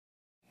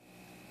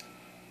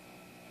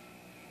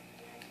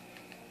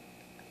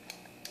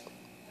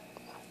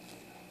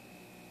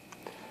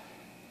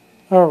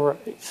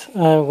Alright,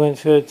 I'm going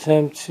to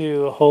attempt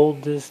to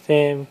hold this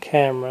damn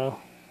camera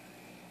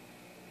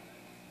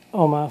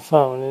on my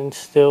phone and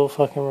still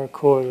fucking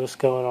record what's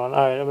going on.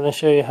 Alright, I'm going to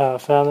show you how I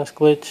found this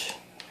glitch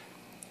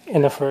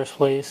in the first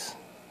place.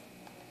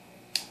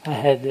 I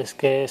had this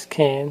gas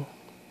can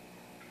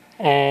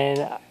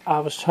and I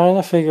was trying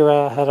to figure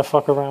out how to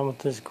fuck around with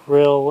this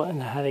grill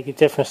and how to get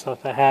different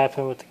stuff that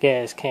happened with the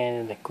gas can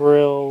and the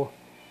grill,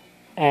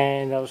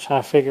 and I was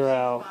trying to figure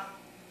out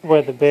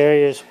where the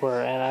barriers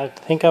were, and I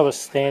think I was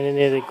standing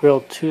near the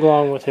grill too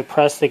long with it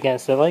pressed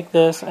against it like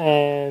this,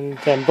 and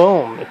then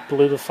boom, it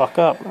blew the fuck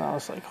up, and I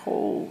was like,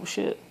 oh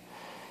shit.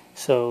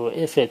 So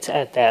if it's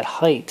at that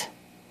height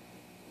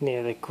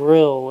near the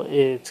grill,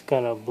 it's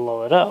gonna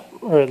blow it up,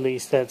 or at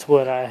least that's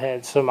what I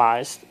had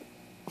surmised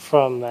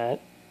from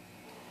that.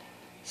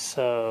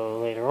 So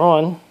later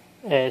on,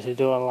 as you're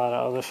doing a lot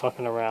of other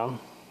fucking around,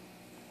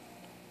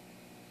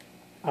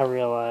 I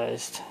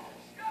realized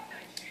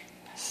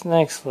this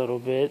next little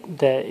bit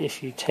that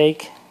if you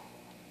take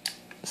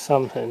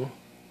something,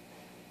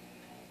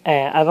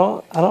 and I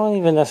don't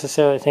even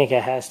necessarily think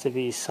it has to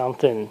be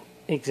something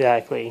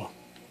exactly.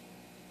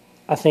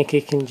 I think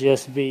it can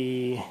just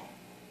be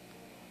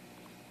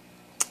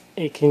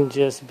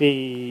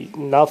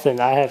nothing.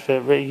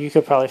 You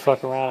could probably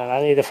fuck around, and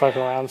I need to fuck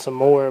around some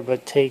more,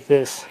 but take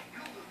this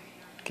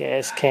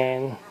gas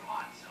can.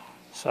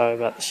 Sorry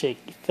about the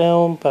shaky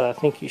film, but I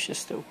think you should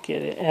still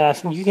get it. And I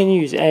think you can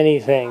use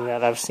anything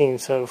that I've seen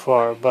so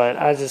far, but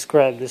I just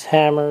grabbed this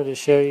hammer to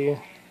show you.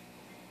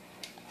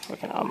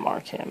 Fucking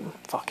unmark him.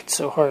 Fuck, it's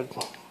so hard.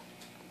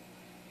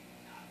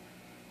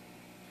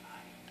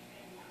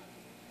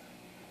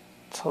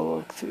 To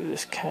look through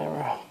this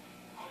camera.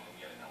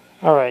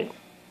 Alright.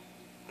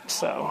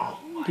 So,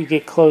 you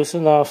get close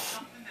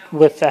enough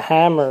with the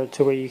hammer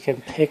to where you can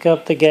pick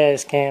up the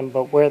gas can,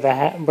 but where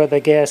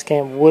the gas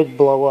can would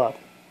blow up.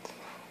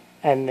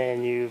 And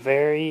then you,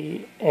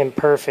 very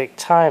imperfect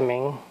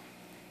timing,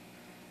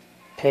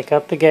 pick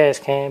up the gas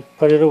can,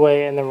 put it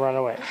away, and then run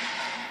away.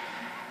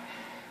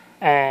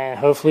 And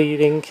hopefully you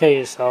didn't kill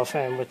yourself,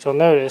 and what you'll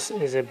notice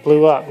is it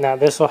blew up. Now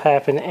this will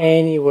happen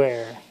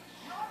anywhere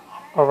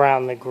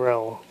around the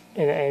grill,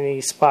 in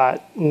any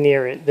spot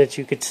near it that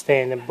you could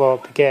stand and blow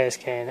up the gas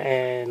can.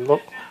 And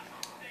look,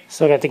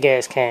 still got the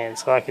gas can,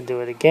 so I could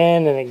do it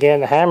again and again.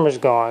 The hammer's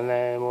gone,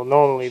 and will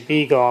normally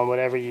be gone.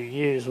 Whatever you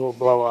use will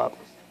blow up.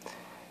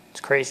 It's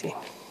crazy.